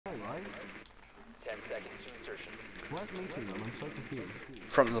Where's meeting them? I'm so confused.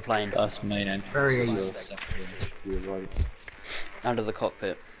 Front of the plane. That's main entrance. Very to east. your right, Under the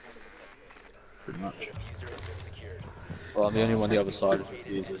cockpit. pretty much. Well, I'm the only one on the other side of the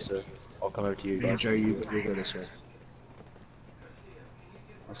diffuser, so I'll come over to you Yeah, guys. Joe, you go this way.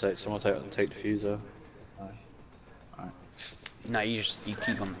 I'll say someone take diffuser. Alright. No, you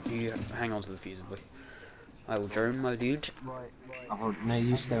keep on. You hang on to the fuser, boy. I will drone, my dude. No,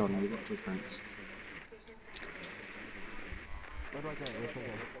 you stay on. You've got footprints. Where do I go? Where should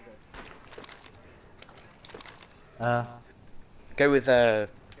I go? Go with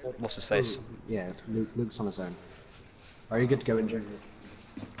what's his face? Yeah, Luke's on his own. Are you good to go in, Joe?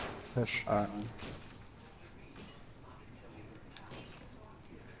 Push. Alright.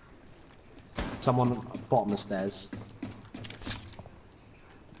 Someone bottom of stairs.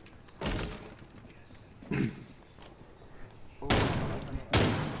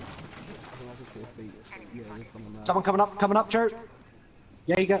 Someone coming up, Joe.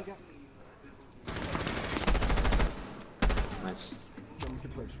 Yeah, you go. Nice.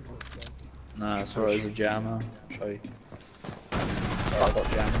 Nah, that's alright, there's a jammer. I'll show you. I've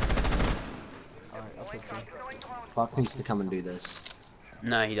got jammer. Buck needs to come and do this.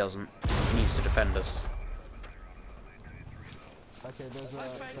 No, he doesn't. He needs to defend us. Okay, there's a guy.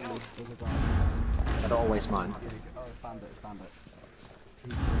 I don't always mind. Oh, found it.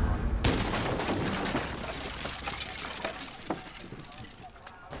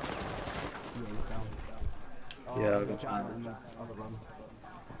 Yeah, I've got jammer in the other room.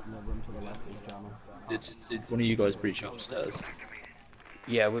 In the room to the left is jammer. Did one of you guys breach upstairs?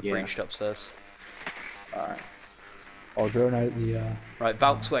 Yeah, we're Yeah. breached upstairs. Alright. I'll drone out the Right,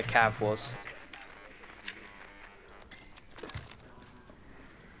 Valk's where Cav was.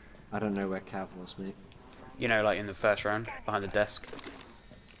 I don't know where Cav was, mate. You know, like in the first round, behind the desk.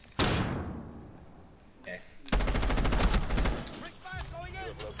 Okay.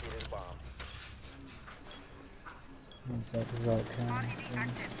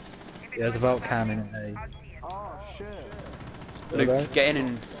 yeah, there's a vault cam in A. Oh shit! Luke, get in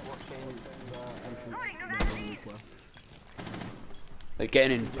and Luke,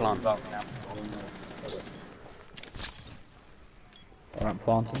 get in and plant. Alright,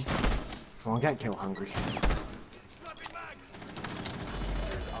 planting. Come on, get kill hungry.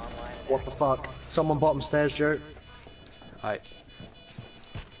 What the fuck? Someone bottom stairs, Joe. Right.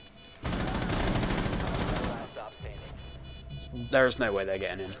 There is no way they're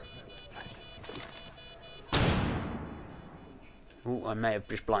getting in. Ooh, I may have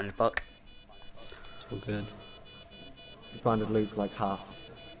just blinded Buck. It's all good. You blinded Luke like half.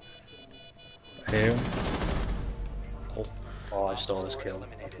 Here. Oh, I stole this kill.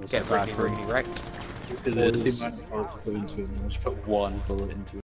 Get riggedy wrecked. Because the amount of bullets I put into him, I just put one bullet into him.